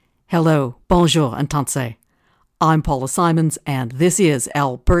Hello, bonjour, and tanse. I'm Paula Simons, and this is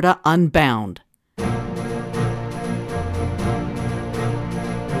Alberta Unbound.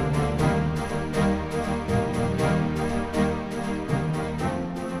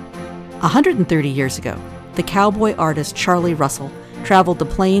 130 years ago, the cowboy artist Charlie Russell traveled the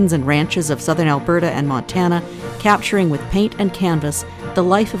plains and ranches of southern Alberta and Montana, capturing with paint and canvas the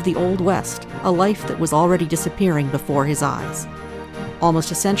life of the Old West, a life that was already disappearing before his eyes.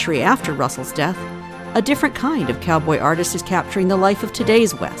 Almost a century after Russell's death, a different kind of cowboy artist is capturing the life of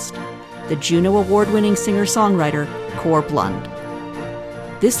today's West, the Juno Award-winning singer-songwriter Corb Lund.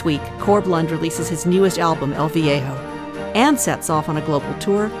 This week, Corb Lund releases his newest album, El Viejo, and sets off on a global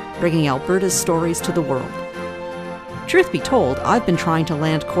tour, bringing Alberta's stories to the world. Truth be told, I've been trying to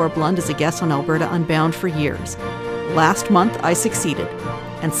land Corb Lund as a guest on Alberta Unbound for years. Last month, I succeeded,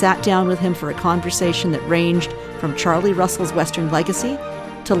 and sat down with him for a conversation that ranged from Charlie Russell's Western legacy,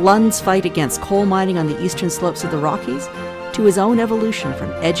 to Lund's fight against coal mining on the eastern slopes of the Rockies, to his own evolution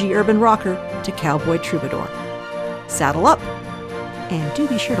from edgy urban rocker to cowboy troubadour. Saddle up, and do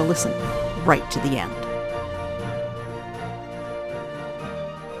be sure to listen right to the end.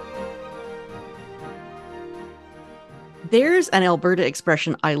 There's an Alberta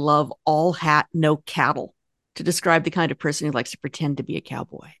expression I love, all hat, no cattle, to describe the kind of person who likes to pretend to be a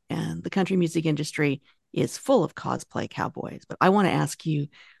cowboy. And the country music industry is full of cosplay cowboys. But I want to ask you,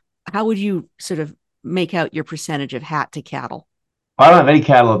 how would you sort of make out your percentage of hat to cattle? I don't have any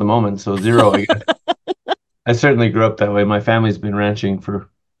cattle at the moment, so zero, I guess. I certainly grew up that way. My family's been ranching for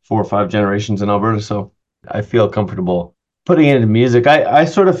 4 or 5 generations in Alberta, so I feel comfortable putting it into music. I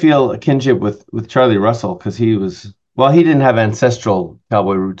sort of feel a kinship with Charlie Russell because he didn't have ancestral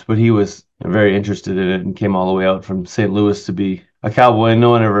cowboy roots, but he was very interested in it and came all the way out from St. Louis to be a cowboy.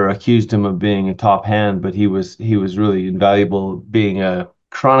 No one ever accused him of being a top hand, but he was really invaluable being a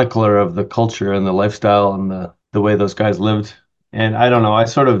chronicler of the culture and the lifestyle and the way those guys lived. And I don't know, I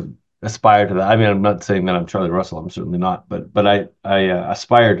sort of aspire to that. I mean, I'm not saying that I'm Charlie Russell. I'm certainly not, but I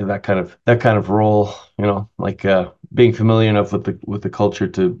aspire to that kind of role. Like being familiar enough with the culture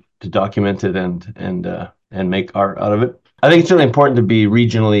to document it and make art out of it. I think it's really important to be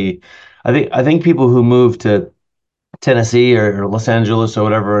regionally. I think people who move to Tennessee or Los Angeles or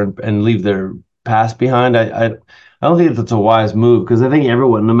whatever and leave their past behind, I don't think that's a wise move because I think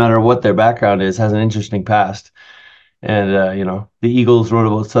everyone, no matter what their background is, has an interesting past. And the Eagles wrote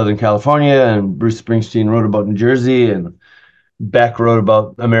about Southern California, and Bruce Springsteen wrote about New Jersey, and Beck wrote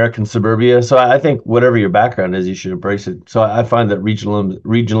about American suburbia. So I think whatever your background is, you should embrace it. So I find that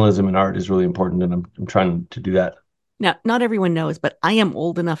regionalism in art is really important, and I'm trying to do that. Now, not everyone knows, but I am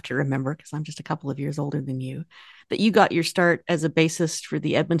old enough to remember, because I'm just a couple of years older than you, that you got your start as a bassist for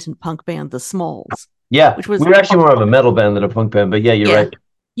the Edmonton punk band, The Smalls. Yeah, which was we were actually more of a metal band than a punk band, but yeah, you're right.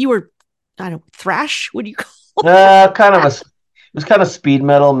 You were, I don't know, thrash? What do you call It was kind of speed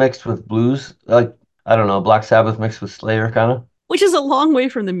metal mixed with blues, like I don't know, Black Sabbath mixed with Slayer, kind of. Which is a long way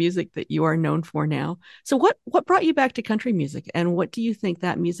from the music that you are known for now. So what brought you back to country music, and what do you think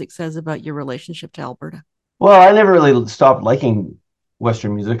that music says about your relationship to Alberta? Well, I never really stopped liking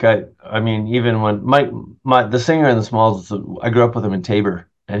Western music. I mean, even when the singer in the Smalls, I grew up with him in Tabor,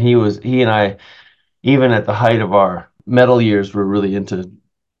 and he and I, even at the height of our metal years, were really into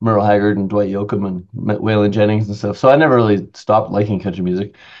Merle Haggard and Dwight Yoakam and Waylon Jennings and stuff. So I never really stopped liking country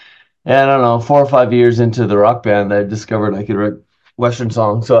music. And I don't know, 4 or 5 years into the rock band, I discovered I could write Western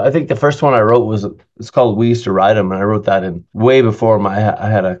songs. So I think the first one I wrote it's called "We Used to Ride 'Em," and I wrote that in way before I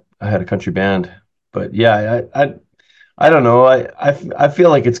had a country band. But yeah, I don't know. I feel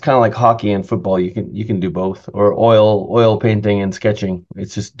like it's kind of like hockey and football. You can do both, or oil painting and sketching.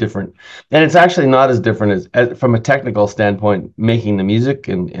 It's just different, and it's actually not as different as from a technical standpoint. Making the music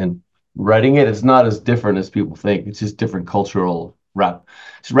and writing it, it's not as different as people think. It's just different cultural wrap.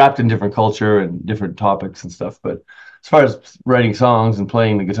 It's wrapped in different culture and different topics and stuff. But as far as writing songs and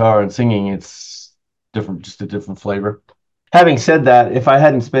playing the guitar and singing, it's different, just a different flavor. Having said that, if I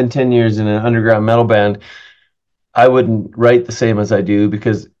hadn't spent 10 years in an underground metal band, I wouldn't write the same as I do,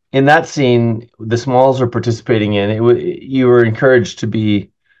 because in that scene, the Smalls were participating in it. You were encouraged to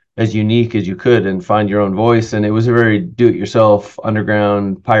be as unique as you could and find your own voice. And it was a very do-it-yourself,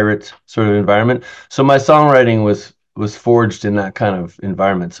 underground pirate sort of environment. So my songwriting was forged in that kind of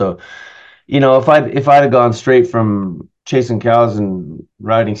environment. So, if I'd have gone straight from chasing cows and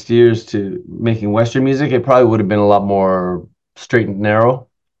riding steers to making Western music, it probably would have been a lot more straight and narrow.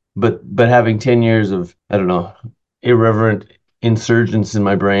 But having 10 years of, I don't know, irreverent insurgence in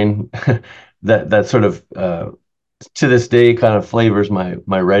my brain, that sort of to this day kind of flavors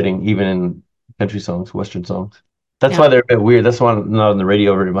my writing, even in country songs, Western songs. That's Now, why they're a bit weird. That's why I'm not on the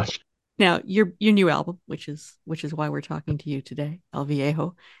radio very much. your new album, which is why we're talking to you today, El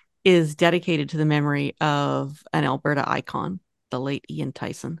Viejo, is dedicated to the memory of an Alberta icon, the late Ian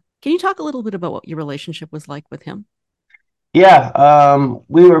Tyson. Can you talk a little bit about what your relationship was like with him? Yeah,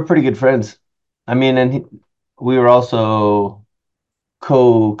 we were pretty good friends. I mean, we were also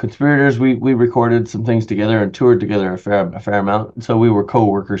co-conspirators. We recorded some things together and toured together a fair amount. So we were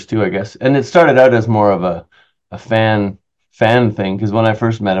co-workers too, I guess. And it started out as more of a fan thing because when I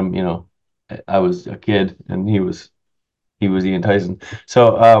first met him, I was a kid and he was Ian Tyson.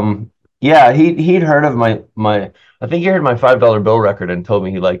 So yeah, he'd heard of my I think he heard my $5 bill record and told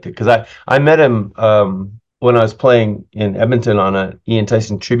me he liked it because I met him when I was playing in Edmonton on a Ian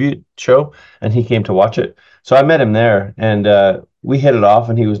Tyson tribute show and he came to watch it. So I met him there and we hit it off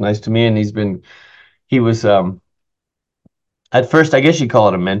and he was nice to me and he was at first I guess you'd call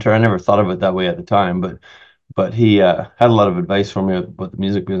it a mentor. I never thought of it that way at the time, but he had a lot of advice for me about the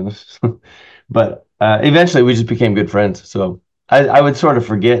music business. But eventually, we just became good friends. So I would sort of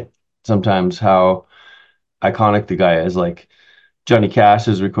forget sometimes how iconic the guy is. Like Johnny Cash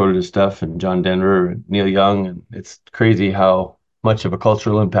has recorded his stuff, and John Denver, and Neil Young, and it's crazy how much of a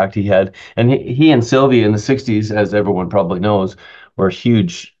cultural impact he had. And he and Sylvia in the '60s, as everyone probably knows, were a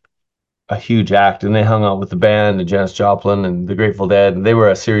huge act, and they hung out with the band and Janis Joplin and the Grateful Dead, and they were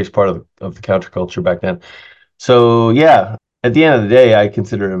a serious part of the counterculture back then. So yeah, at the end of the day, I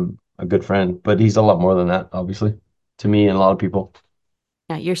consider him a good friend, but he's a lot more than that, obviously, to me and a lot of people.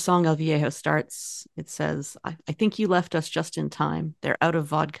 Yeah, your song El Viejo starts, it says, I think you left us just in time. They're out of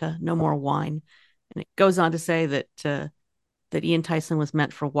vodka, no more wine. And it goes on to say that Ian Tyson was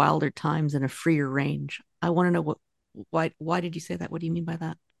meant for wilder times and a freer range. I want to know why did you say that? What do you mean by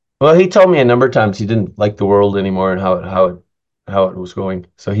that? Well, he told me a number of times he didn't like the world anymore and how it was going.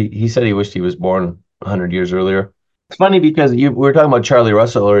 So he said he wished he was born 100 years earlier. It's funny because we were talking about Charlie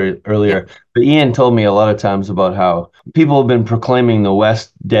Russell Yeah. earlier, but Ian told me a lot of times about how people have been proclaiming the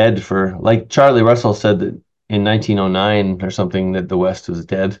West dead for, like Charlie Russell said that in 1909 or something that the West was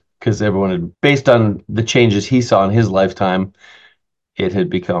dead because everyone had, based on the changes he saw in his lifetime, it had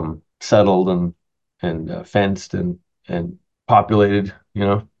become settled and fenced and populated,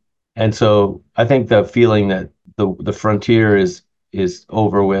 and so I think the feeling that the frontier is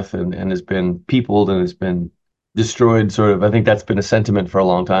over with and has been peopled and has been destroyed, sort of. I think that's been a sentiment for a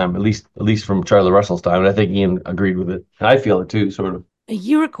long time, at least from Charlie Russell's time, and I think Ian agreed with it. And I feel it too, sort of.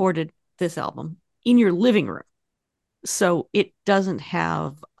 You recorded this album in your living room. So it doesn't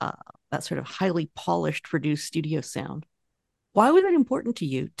have that sort of highly polished produced studio sound. Why was it important to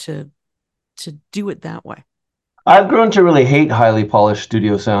you to do it that way? I've grown to really hate highly polished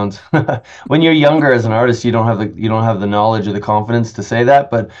studio sounds. When you're younger as an artist, you don't have the knowledge or the confidence to say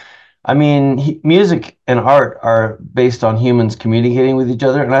that, but I mean, music and art are based on humans communicating with each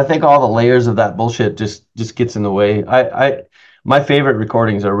other, and I think all the layers of that bullshit just gets in the way. My favorite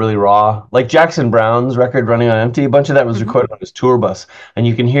recordings are really raw, like Jackson Browne's record "Running on Empty." A bunch of that was Mm-hmm. recorded on his tour bus, and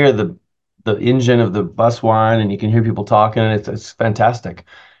you can hear the engine of the bus whine, and you can hear people talking, and it's fantastic.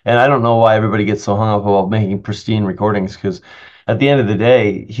 And I don't know why everybody gets so hung up about making pristine recordings, because at the end of the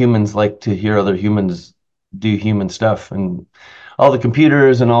day, humans like to hear other humans do human stuff, and all the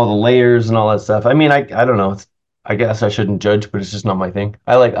computers and all the layers and all that stuff. I mean, I don't know. I guess I shouldn't judge, but it's just not my thing.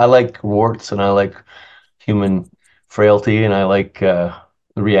 I like warts and I like human frailty and I like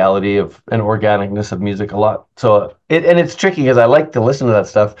the reality of and organicness of music a lot. So it's tricky because I like to listen to that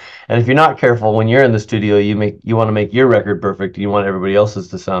stuff. And if you're not careful when you're in the studio, you want to make your record perfect. You want everybody else's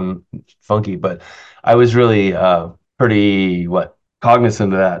to sound funky. But I was really pretty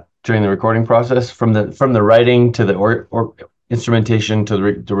cognizant of that during the recording process, from the writing to the or instrumentation to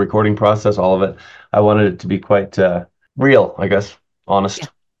the recording process, all of it. I wanted it to be quite real, I guess, Yeah. honest.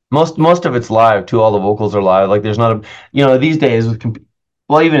 Most Yeah. most of it's live too. All the vocals are live. Like there's not a, these days with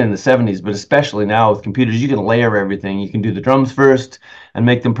well, even in the '70s, but especially now with computers, you can layer everything. You can do the drums first and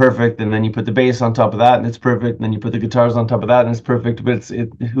make them perfect, and then you put the bass on top of that, and it's perfect. And then you put the guitars on top of that, and it's perfect. But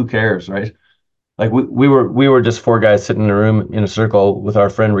who cares, right? Like we were just four guys sitting in a room in a circle with our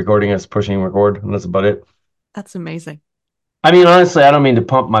friend recording us, pushing record, and that's about it. That's amazing. I mean, honestly, I don't mean to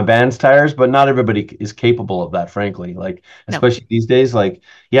pump my band's tires, but not everybody is capable of that, frankly. Like, No. especially these days, like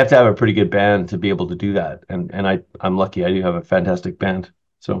you have to have a pretty good band to be able to do that. And I'm lucky. I do have a fantastic band.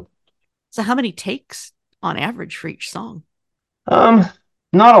 So, So how many takes on average for each song? um,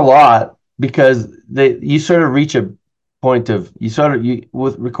 not a lot because you sort of reach a point of you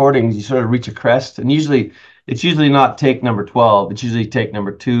with recordings, you sort of reach a crest, and usually it's usually not take number 12. It's usually take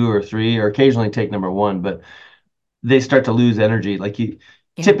number two or three, or occasionally take number one, but they start to lose energy. Like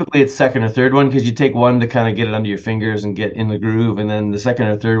Yeah, typically it's second or third one because you take one to kind of get it under your fingers and get in the groove, and then the second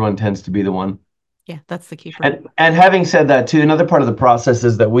or third one tends to be the one. yeah, that's the keeper. And having said that too, another part of the process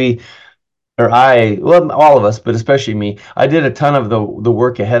is that well, all of us, but especially me, I did a ton of the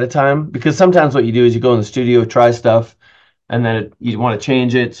work ahead of time because sometimes what you do is you go in the studio, try stuff, and then you want to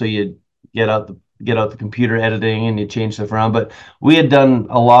change it, so you get out the computer editing and you change stuff around. But we had done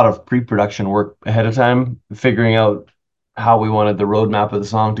a lot of pre-production work ahead of time, figuring out how we wanted the roadmap of the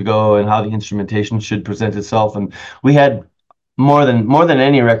song to go and how the instrumentation should present itself. And we had more than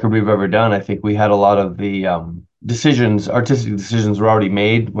any record we've ever done. I think we had a lot of the artistic decisions were already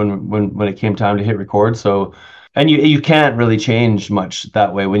made when it came time to hit record. So, and you can't really change much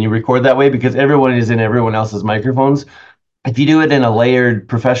that way when you record that way because everyone is in everyone else's microphones. If you do it in a layered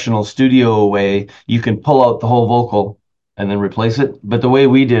professional studio way, you can pull out the whole vocal and then replace it. But the way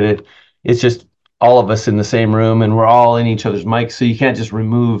we did it, it's just all of us in the same room and we're all in each other's mics. So you can't just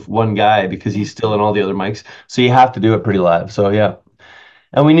remove one guy because Yeah. he's still in all the other mics. So you have to do it pretty live. So yeah.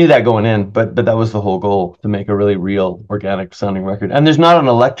 And we knew that going in, but that was the whole goal, to make a really real organic sounding record. And there's not an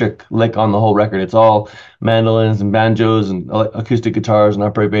electric lick on the whole record. It's all mandolins and banjos and acoustic guitars and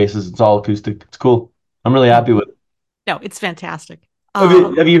upright basses. It's all acoustic. It's cool. I'm really Yeah. happy with it. No, it's fantastic.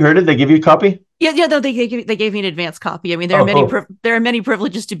 Have you heard it? They give you a copy? Yeah, yeah. No, they gave me an advance copy. I mean, Oh, cool. there are many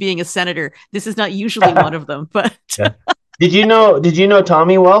privileges to being a senator. This is not usually one of them, but Yeah. Did you know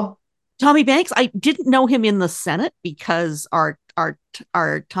Tommy well? Tommy Banks, I didn't know him in the Senate because our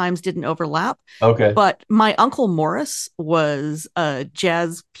times didn't overlap. Okay. But my uncle Morris was a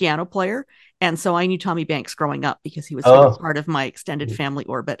jazz piano player, and so I knew Tommy Banks growing up because he was sort of Oh, part of my extended family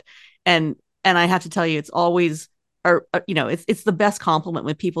orbit. And I have to tell you, it's always, or it's the best compliment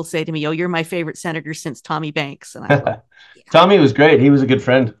when people say to me, "Oh, you're my favorite senator since Tommy Banks," and I go, "Yeah." Tommy was great. He was a good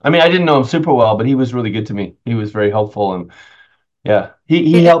friend. I mean, I didn't know him super well, but he was really good to me. He was very helpful, and yeah,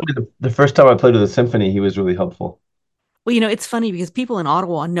 he It, helped me the first time I played with the symphony. He was really helpful. Well, it's funny because people in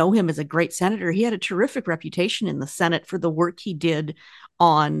Ottawa know him as a great senator. He had a terrific reputation in the Senate for the work he did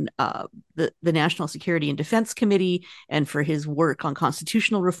on the National Security and Defense Committee and for his work on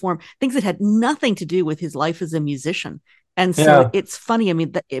constitutional reform, things that had nothing to do with his life as a musician. And so Yeah. it's funny. I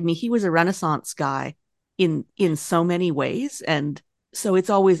mean, he was a Renaissance guy in so many ways, and so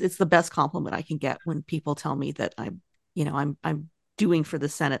it's the best compliment I can get when people tell me that I'm doing for the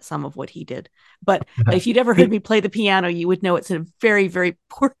Senate some of what he did. But if you'd ever heard He- me play the piano, you would know it's a very, very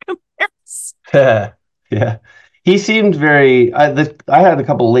poor comparison. Yeah. He seemed very. I had a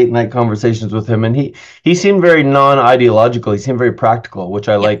couple late night conversations with him, and he seemed very non-ideological. He seemed very practical, which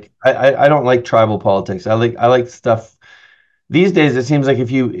I Yeah. like. I don't like tribal politics. I like stuff. These days, it seems like if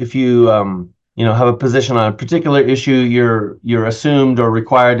you have a position on a particular issue, you're assumed or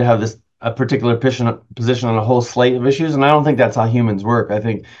required to have this a particular position on a whole slate of issues, and I don't think that's how humans work. I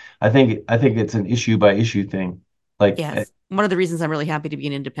think it's an issue by issue thing. Like, Yes. One of the reasons I'm really happy to be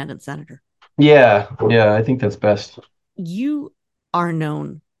an independent senator. yeah, yeah, I think that's best. You are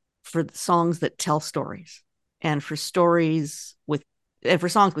known for songs that tell stories and for songs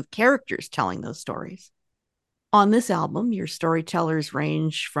with characters telling those stories. On this album, your storytellers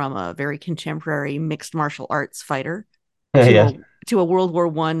range from a very contemporary mixed martial arts fighter Yeah, to yeah. a World War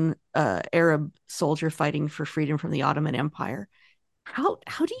One Arab soldier fighting for freedom from the Ottoman Empire. How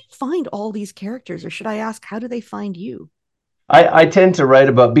do you find all these characters, or should I ask, how do they find you? I tend to write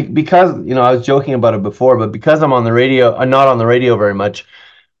about because I was joking about it before, but because I'm on the radio, I'm not on the radio very much.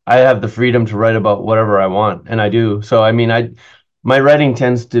 I have the freedom to write about whatever I want, and I do. So I mean, I my writing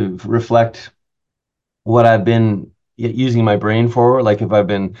tends to reflect what I've been using my brain for. Like if I've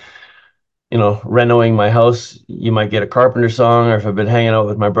been renovating my house, you might get a carpenter song, or if I've been hanging out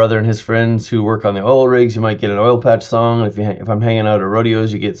with my brother and his friends who work on the oil rigs, you might get an oil patch song. If I'm hanging out at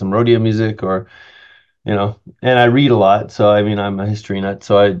rodeos, you get some rodeo music, or and I read a lot, so I mean I'm a history nut,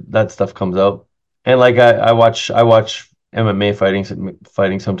 so I that stuff comes out. And like I watch MMA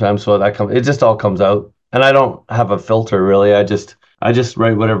fighting sometimes, so it just all comes out. And I don't have a filter really. I just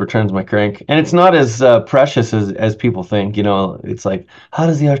write whatever turns my crank. And it's not as precious as people think, it's like, how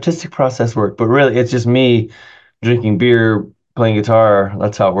does the artistic process work? But really it's just me drinking beer, playing guitar.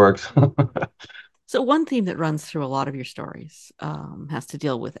 That's how it works. So one theme that runs through a lot of your stories has to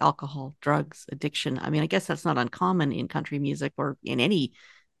deal with alcohol, drugs, addiction. I mean, I guess that's not uncommon in country music or in any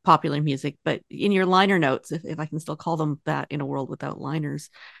popular music, but in your liner notes, if I can still call them that in a world without liners,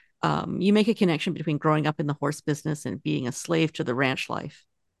 you make a connection between growing up in the horse business and being a slave to the ranch life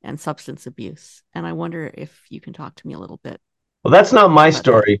and substance abuse. And I wonder if you can talk to me a little bit Well, that's not my about that.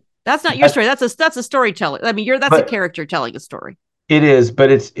 story. That's not your That, story. That's a storyteller. I mean, that's a but character telling a story. it is, but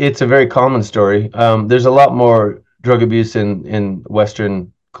it's a very common story. There's a lot more. drug abuse in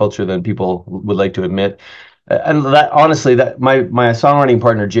Western culture than people would like to admit. And that honestly, that my songwriting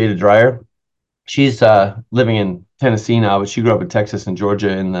partner Jada Dreyer, she's living in Tennessee now, but she grew up in Texas and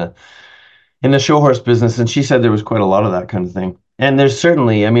Georgia in the show horse business, and she said there was quite a lot of that kind of thing. And there's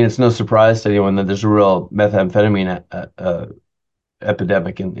certainly, I mean, it's no surprise to anyone that there's a real methamphetamine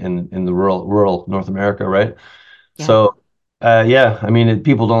epidemic in the rural North America, right? Yeah. So, yeah, I mean,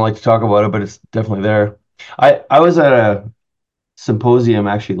 people don't like to talk about it, but it's definitely there. I was at a symposium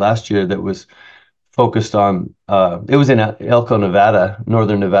actually last year that was focused on it was in Elko, Nevada,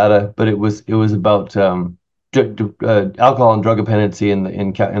 northern Nevada, but it was about alcohol and drug dependency in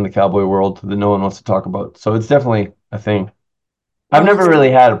the cowboy world that no one wants to talk about. So it's definitely a thing. I've Rolling never Stone.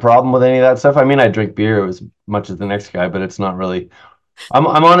 really had a problem with any of that stuff. I mean, I drink beer as much as the next guy, but it's not really. I'm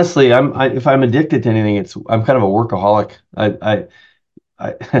honestly, if I'm addicted to anything, I'm kind of a workaholic.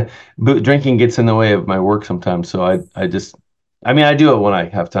 Drinking gets in the way of my work sometimes, so I just, I mean, I do it when I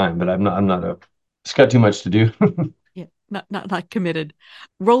have time, but I'm not a, it's got too much to do. Yeah, not committed.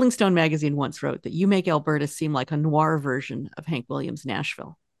 Rolling Stone magazine once wrote that you make Alberta seem like a noir version of Hank Williams'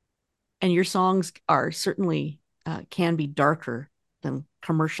 Nashville, and your songs are certainly can be darker than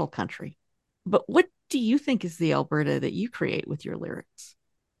commercial country. But what do you think is the Alberta that you create with your lyrics?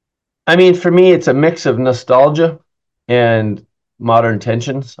 I mean, for me, it's a mix of nostalgia and modern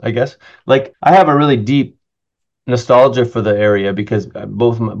tensions, I guess. Like I have a really deep nostalgia for the area because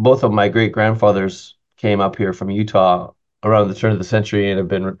both of my great grandfathers came up here from Utah around the turn of the century and have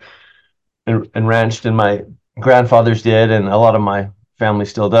been enranched, and my grandfathers did, and a lot of my family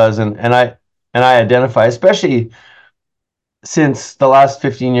still does, and I identify, especially since the last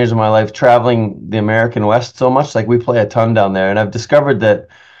 15 years of my life traveling the American West so much. Like we play a ton down there, and I've discovered that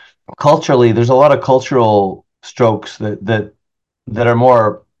culturally there's a lot of cultural strokes that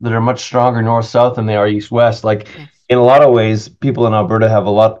are much stronger north south than they are east west. Like Yes. in a lot of ways, people in Alberta have a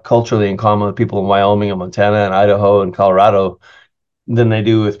lot culturally in common with people in Wyoming and Montana and Idaho and Colorado than they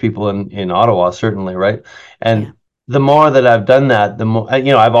do with people in Ottawa, certainly, right? Yeah. And the more that I've done that, the more,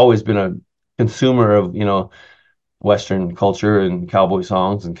 I've always been a consumer of, Western culture and cowboy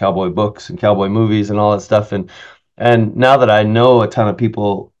songs and cowboy books and cowboy movies and all that stuff. And now that I know a ton of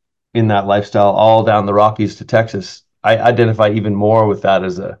people in that lifestyle, all down the Rockies to Texas, I identify even more with that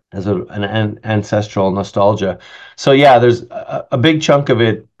as an ancestral nostalgia. So yeah, there's a big chunk of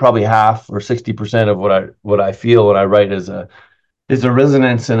it, probably half or 60% of what I feel when I write is a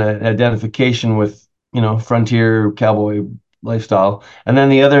resonance and an identification with frontier cowboy lifestyle, and then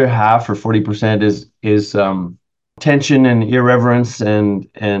the other half or 40% is tension and irreverence and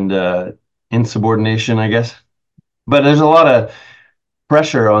insubordination, I guess. But there's a lot of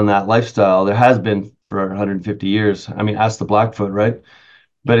pressure on that lifestyle. There has been for 150 years. I mean, ask the Blackfoot, right? Yeah.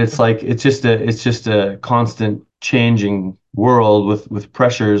 But it's like it's just a constant changing world with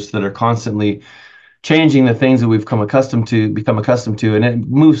pressures that are constantly changing the things that we've become accustomed to, and it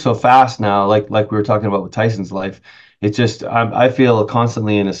moves so fast now. Like we were talking about with Tyson's life, it's just I feel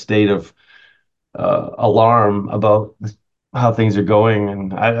constantly in a state of alarm about how things are going,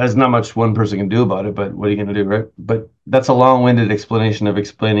 and there's not much one person can do about it. But what are you going to do, right? But that's a long-winded explanation of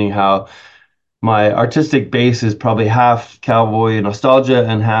explaining how my artistic base is probably half cowboy nostalgia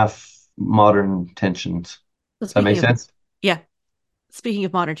and half modern tensions. So Does that make sense? yeah, speaking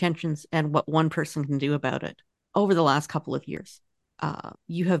of modern tensions and what one person can do about it, over the last couple of years,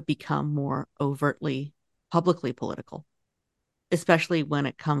 you have become more overtly publicly political, especially when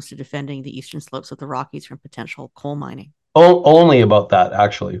it comes to defending the eastern slopes of the Rockies from potential coal mining. Only about that,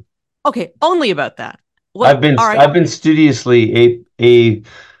 actually. Okay, only about that. What? I've been All right, I've been studiously a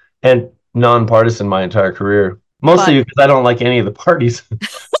and nonpartisan my entire career, mostly but because I don't like any of the parties.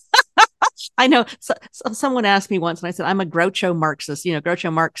 I know someone asked me once, and I said I'm a Groucho Marxist.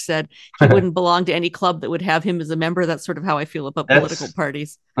 Groucho Marx said he wouldn't belong to any club that would have him as a member. That's sort of how I feel about political That's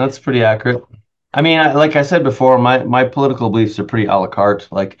parties. that's pretty accurate. I mean, like I said before, my political beliefs are pretty a la carte.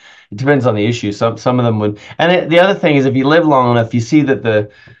 Like it depends on the issue. Some of them would, and the other thing is, if you live long enough, you see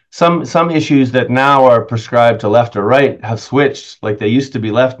that some issues that now are prescribed to left or right have switched. Like they used to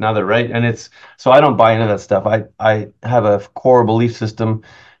be left, now they're right, and it's so I don't buy into that stuff. I have a core belief system,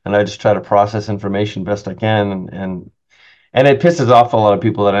 and I just try to process information best I can, and it pisses off a lot of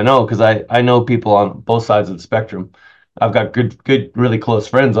people that I know because I know people on both sides of the spectrum. I've got good, really close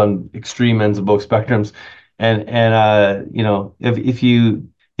friends on extreme ends of both spectrums, and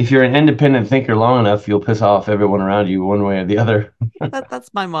if you're an independent thinker long enough, you'll piss off everyone around you one way or the other.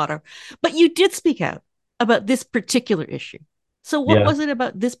 That's my motto. But you did speak out about this particular issue. So what Yeah. was it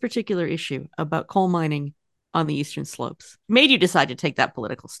about this particular issue about coal mining on the eastern slopes made you decide to take that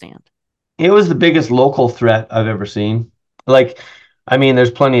political stand? it was the biggest local threat I've ever seen. Like, I mean,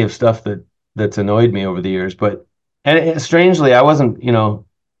 there's plenty of stuff that's annoyed me over the years, but strangely, I wasn't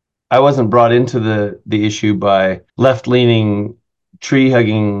brought into the issue by left-leaning,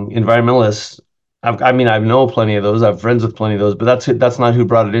 tree-hugging environmentalists. I mean, I know plenty of those. I have friends with plenty of those, but that's not who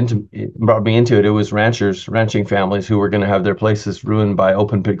brought me into it. It was ranching families who were going to have their places ruined by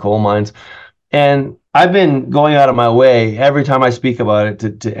open pit coal mines. And I've been going out of my way every time I speak about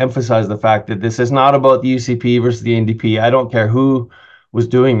it to emphasize the fact that this is not about the UCP versus the NDP. I don't care who was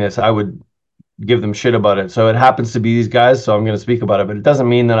doing this. I would give them shit about it. So it happens to be these guys, so I'm going to speak about it. But it doesn't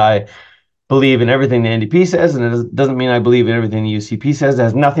mean that I believe in everything the NDP says, and it doesn't mean I believe in everything the UCP says. It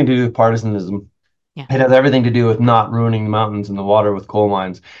has nothing to do with partisanism. Yeah. It has everything to do with not ruining the mountains and the water with coal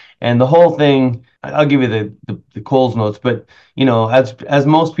mines. And the whole thing, I'll give you the Coles notes, but as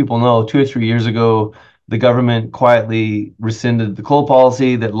most people know, 2 or 3 years ago, the government quietly rescinded the coal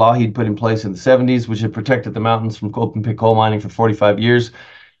policy that Lougheed put in place in the 70s, which had protected the mountains from open pit coal mining for 45 years.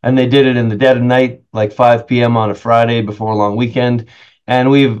 And they did it in the dead of night, like 5 p.m. on a Friday before a long weekend.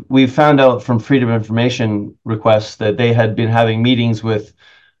 And we've found out from Freedom of Information requests that they had been having meetings with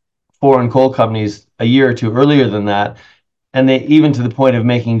foreign coal companies a year or two earlier than that, and they even to the point of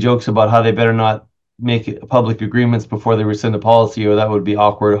making jokes about how they better not make public agreements before they rescind the policy, or that would be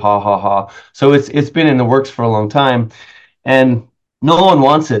awkward. Ha ha ha. So it's been in the works for a long time, and no one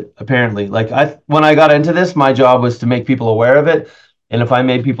wants it apparently. Like when I got into this, my job was to make people aware of it, and if I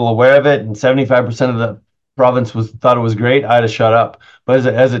made people aware of it, and 75% of the province thought it was great, I'd have shut up. But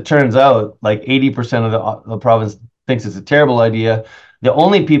as it turns out, like 80% of the province thinks it's a terrible idea. The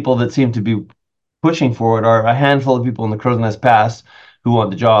only people that seem to be pushing for it are a handful of people in the Crow's Nest Pass who want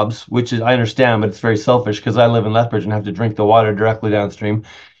the jobs, which is I understand, but it's very selfish because I live in Lethbridge and have to drink the water directly downstream.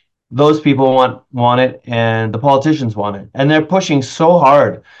 Those people want it, and the politicians want it, and they're pushing so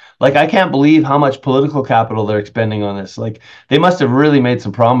hard. Like I can't believe how much political capital they're expending on this. Like they must have really made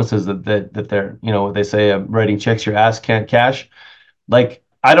some promises that they're what they say, writing checks your ass can't cash. Like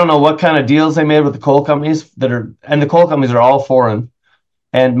I don't know what kind of deals they made with the coal companies and the coal companies are all foreign.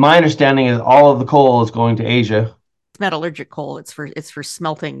 And my understanding is all of the coal is going to Asia. It's metallurgic coal. It's for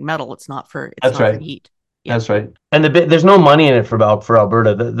smelting metal. It's That's not for right. heat. Yeah. That's right. And there's no money in it for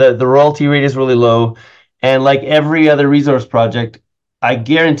Alberta. The royalty rate is really low, and like every other resource project, I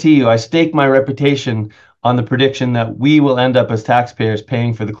guarantee you, I stake my reputation on the prediction that we will end up as taxpayers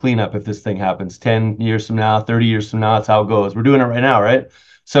paying for the cleanup if this thing happens 10 years from now, 30 years from now. That's how it goes. We're doing it right now, right?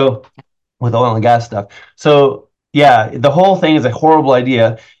 So with oil and gas stuff. So yeah, the whole thing is a horrible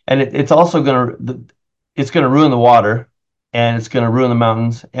idea, and it's also gonna ruin the water, and it's gonna ruin the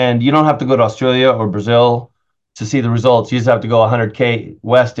mountains. And you don't have to go to Australia or Brazil to see the results. You just have to go 100K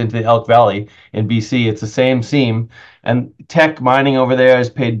west into the Elk Valley in BC. It's the same seam, and Teck mining over there has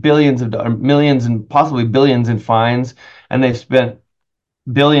paid millions and possibly billions in fines, and they've spent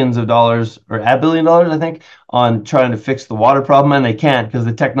billions of dollars or $1 billion, I think, on trying to fix the water problem, and they can't because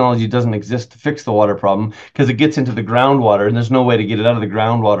the technology doesn't exist to fix the water problem because it gets into the groundwater, and there's no way to get it out of the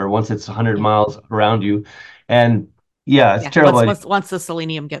groundwater once it's 100 Yeah. miles around you. And yeah, it's Yeah. terrible. Once the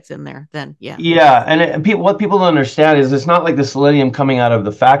selenium gets in there, then yeah. Yeah, and what people don't understand is it's not like the selenium coming out of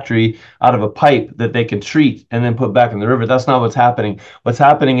the factory, out of a pipe that they can treat and then put back in the river. That's not what's happening. What's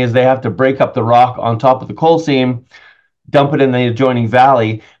happening is they have to break up the rock on top of the coal seam, dump it in the adjoining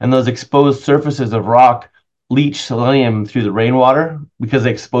valley, and those exposed surfaces of rock leach selenium through the rainwater because it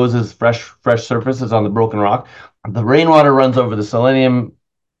exposes fresh surfaces on the broken rock. The rainwater runs over the selenium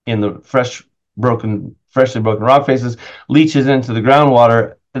in the freshly broken rock faces, leaches into the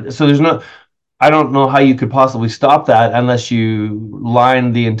groundwater. So I don't know how you could possibly stop that unless you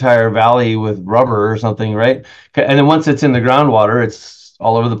line the entire valley with rubber or something, right? And then once it's in the groundwater, it's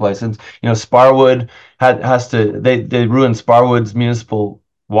all over the place. And Sparwood has to they ruined Sparwood's municipal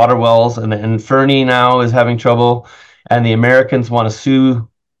water wells, and Fernie now is having trouble, and the Americans want to sue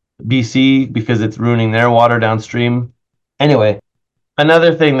BC because it's ruining their water downstream. Anyway,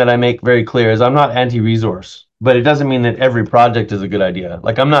 another thing that I make very clear is I'm not anti-resource, but it doesn't mean that every project is a good idea.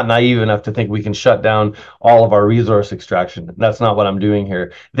 Like I'm not naive enough to think we can shut down all of our resource extraction. That's not what I'm doing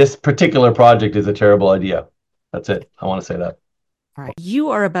here. This particular project is a terrible idea. That's it. I want to say that. All right. You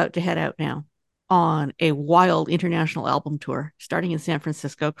are about to head out now on a wild international album tour, starting in San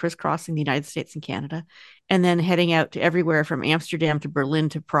Francisco, crisscrossing the United States and Canada, and then heading out to everywhere from Amsterdam to Berlin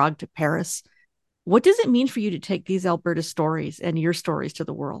to Prague to Paris. What does it mean for you to take these Alberta stories and your stories to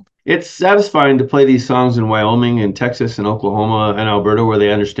the world? It's satisfying to play these songs in Wyoming and Texas and Oklahoma and Alberta where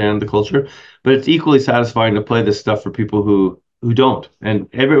they understand the culture, but it's equally satisfying to play this stuff for people who don't. And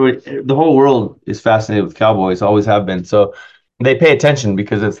everybody, the whole world is fascinated with cowboys, always have been. So they pay attention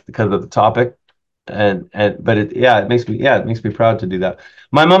because of the topic, and but it makes me proud to do that.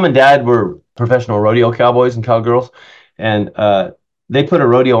 My mom and dad were professional rodeo cowboys and cowgirls, and they put a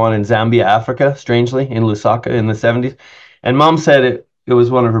rodeo on in Zambia, Africa, strangely in Lusaka in the 70s. And mom said it was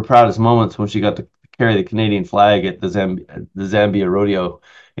one of her proudest moments when she got to carry the Canadian flag at the Zambia rodeo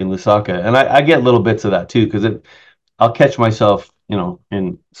in Lusaka. And I get little bits of that too, because I'll catch myself,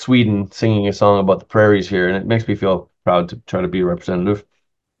 in Sweden singing a song about the prairies here, and it makes me feel proud to try to be a representative.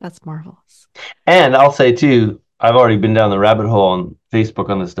 That's marvelous. And I'll say too, I've already been down the rabbit hole on Facebook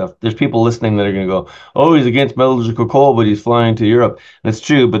on this stuff. There's people listening that are going to go, "Oh, he's against metallurgical coal, but he's flying to Europe." And it's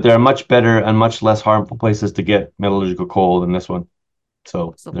true, but there are much better and much less harmful places to get metallurgical coal than this one.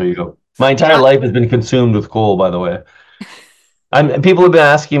 So there you go. My entire life has been consumed with coal, by the way. People have been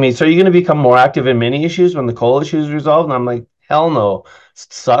asking me, so are you going to become more active in many issues when the coal issue is resolved? And I'm like, hell no. It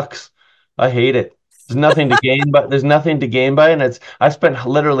sucks. I hate it. There's nothing to gain, but there's nothing to gain by it. And I've spent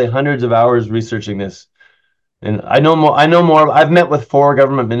literally hundreds of hours researching this. And I know more. I've met with 4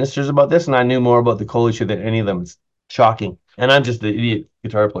 government ministers about this, and I knew more about the coal issue than any of them. It's shocking. And I'm just the idiot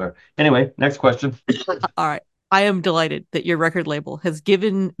guitar player. Anyway, next question. All right. I am delighted that your record label has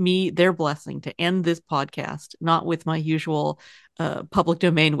given me their blessing to end this podcast, not with my usual public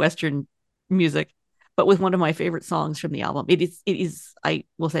domain Western music, but with one of my favorite songs from the album. It is, I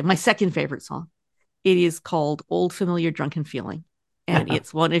will say, my second favorite song. It is called Old Familiar Drunken Feeling. And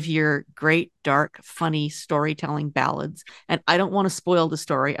it's one of your great, dark, funny storytelling ballads. And I don't want to spoil the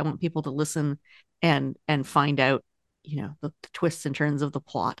story. I want people to listen and find out, the twists and turns of the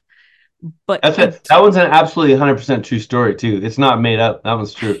plot. But that's it. That one's an absolutely 100% true story too. It's not made up. That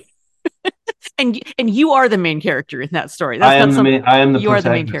one's true. and you are the main character in that story. I am the main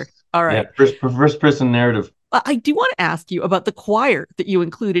character. All right. Yeah, first person narrative. I do want to ask you about the choir that you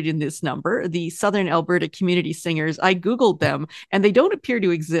included in this number, the Southern Alberta Community Singers. I Googled them and they don't appear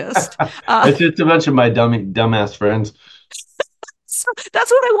to exist. It's just a bunch of my dumbass friends. So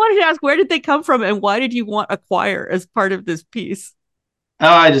that's what I wanted to ask. Where did they come from and why did you want a choir as part of this piece? Oh,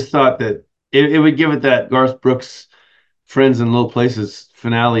 I just thought that it would give it that Garth Brooks Friends in Low Places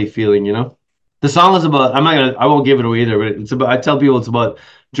finale feeling, The song is about, I won't give it away either, but I tell people it's about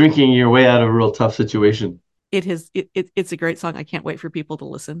drinking your way out of a real tough situation. It's a great song. I can't wait for people to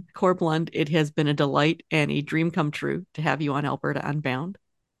listen. Corb Lund, it has been a delight and a dream come true to have you on Alberta Unbound.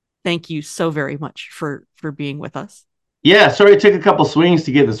 Thank you so very much for being with us. Yeah, sorry it took a couple swings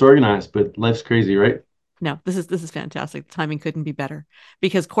to get this organized, but life's crazy, right? No, this is fantastic. The timing couldn't be better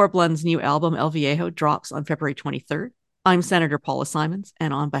because Corb Lund's new album, El Viejo, drops on February 23rd. I'm Senator Paula Simons,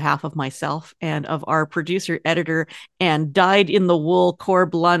 and on behalf of myself and of our producer, editor, and dyed-in-the-wool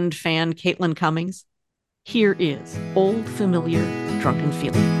Corb Lund fan, Caitlin Cummings, here is Old Familiar Drunken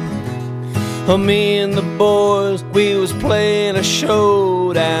Feeling. Me and the boys, we was playing a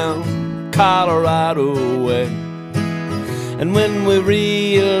show down Colorado way. And when we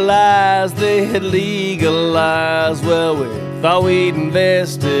realized they had legalized, well, we thought we'd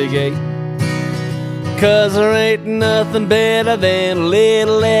investigate. 'Cause there ain't nothing better than a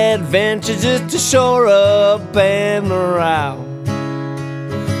little adventure just to shore up and morale.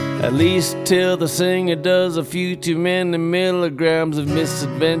 At least till the singer does a few too many milligrams of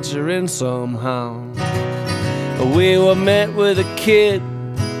misadventuring somehow. We were met with a kid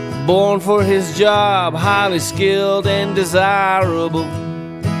born for his job, highly skilled and desirable,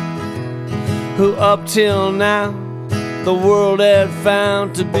 who up till now the world had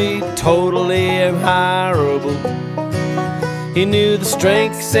found to be totally unhireable. He knew the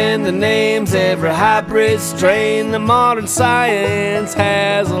strengths and the names, every hybrid strain that modern science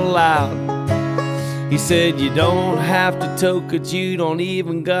has allowed. He said, you don't have to toke it, you don't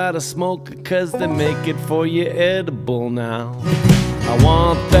even gotta smoke it, 'cause they make it for you edible now. I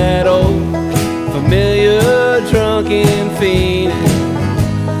want that old familiar drunken feeling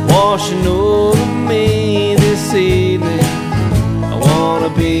washing over me this evening. I wanna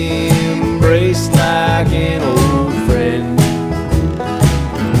be embraced like an old friend.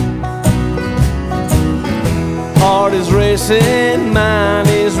 Heart is racing, mind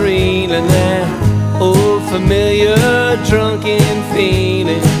is reeling, that old familiar drunken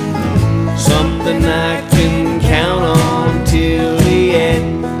feeling, something I can count on till the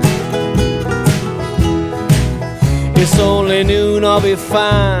end. It's only noon, I'll be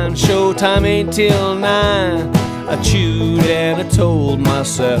fine, showtime ain't till 9. I chewed and I told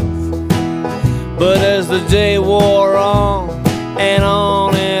myself, but as the day wore on and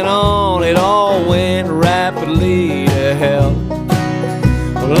on and on, it all went rapidly to hell.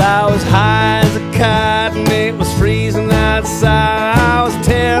 Well, I was high as a kite and it was freezing outside. I was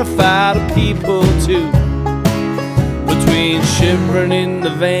terrified of people too. Between mean shivering in the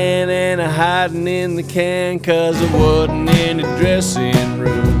van and hiding in the can, 'cause there wasn't any dressing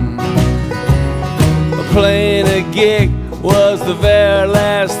room. Playing a gig was the very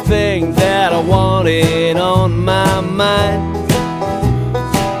last thing that I wanted on my mind.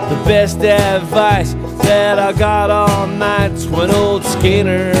 The best advice that I got all nights when old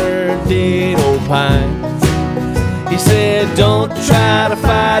Skinner did opine. He said, don't try to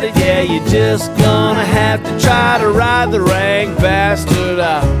fight it, yeah, you're just gonna have to try to ride the rank bastard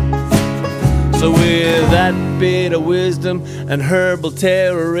out. So with that bit of wisdom and herbal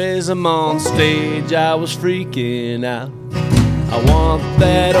terrorism on stage, I was freaking out. I want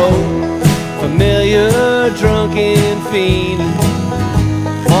that old familiar drunken feeling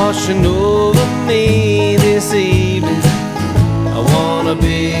washing over me this evening. I wanna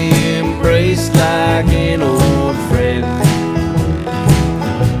be embraced like an old friend.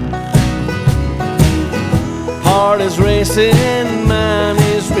 Heart is racing, mind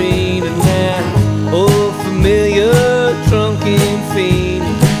is reading that old familiar drunken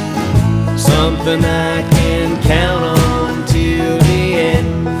feeling. Something I can count on till the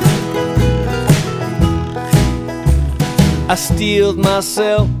end. I steeled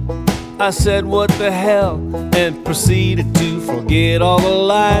myself, I said what the hell, and proceeded to forget all the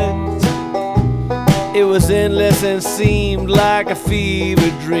lines. It was endless and seemed like a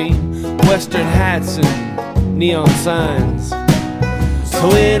fever dream, western hats and neon signs. So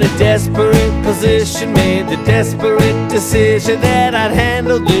in a desperate position, made the desperate decision that I'd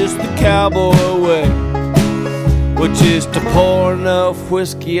handle this the cowboy way, which is to pour enough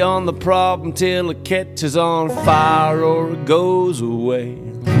whiskey on the problem till it catches on fire or it goes away.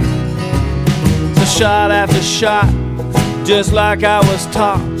 So shot after shot, just like I was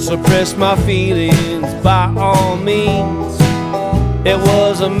taught, suppress my feelings by all means. It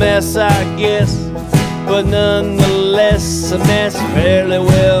was a mess, I guess, but nonetheless a mess fairly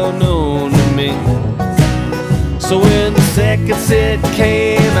well known to me. So when the second set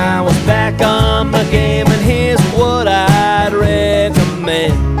came, I was back on my game, and here's what I'd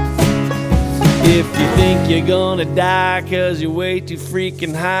recommend. If you think you're gonna die 'cause you're way too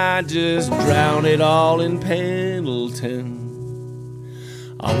freaking high, just drown it all in Pendleton.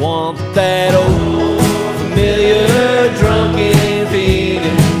 I want that old familiar drunken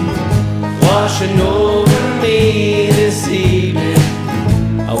feeling washing over me this evening.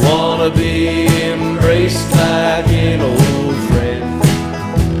 I wanna be embraced like an old friend.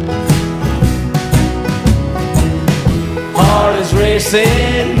 Heart is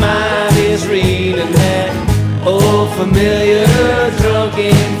racing, mind is reading that old familiar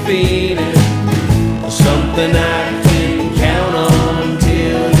drunken feeling. Something I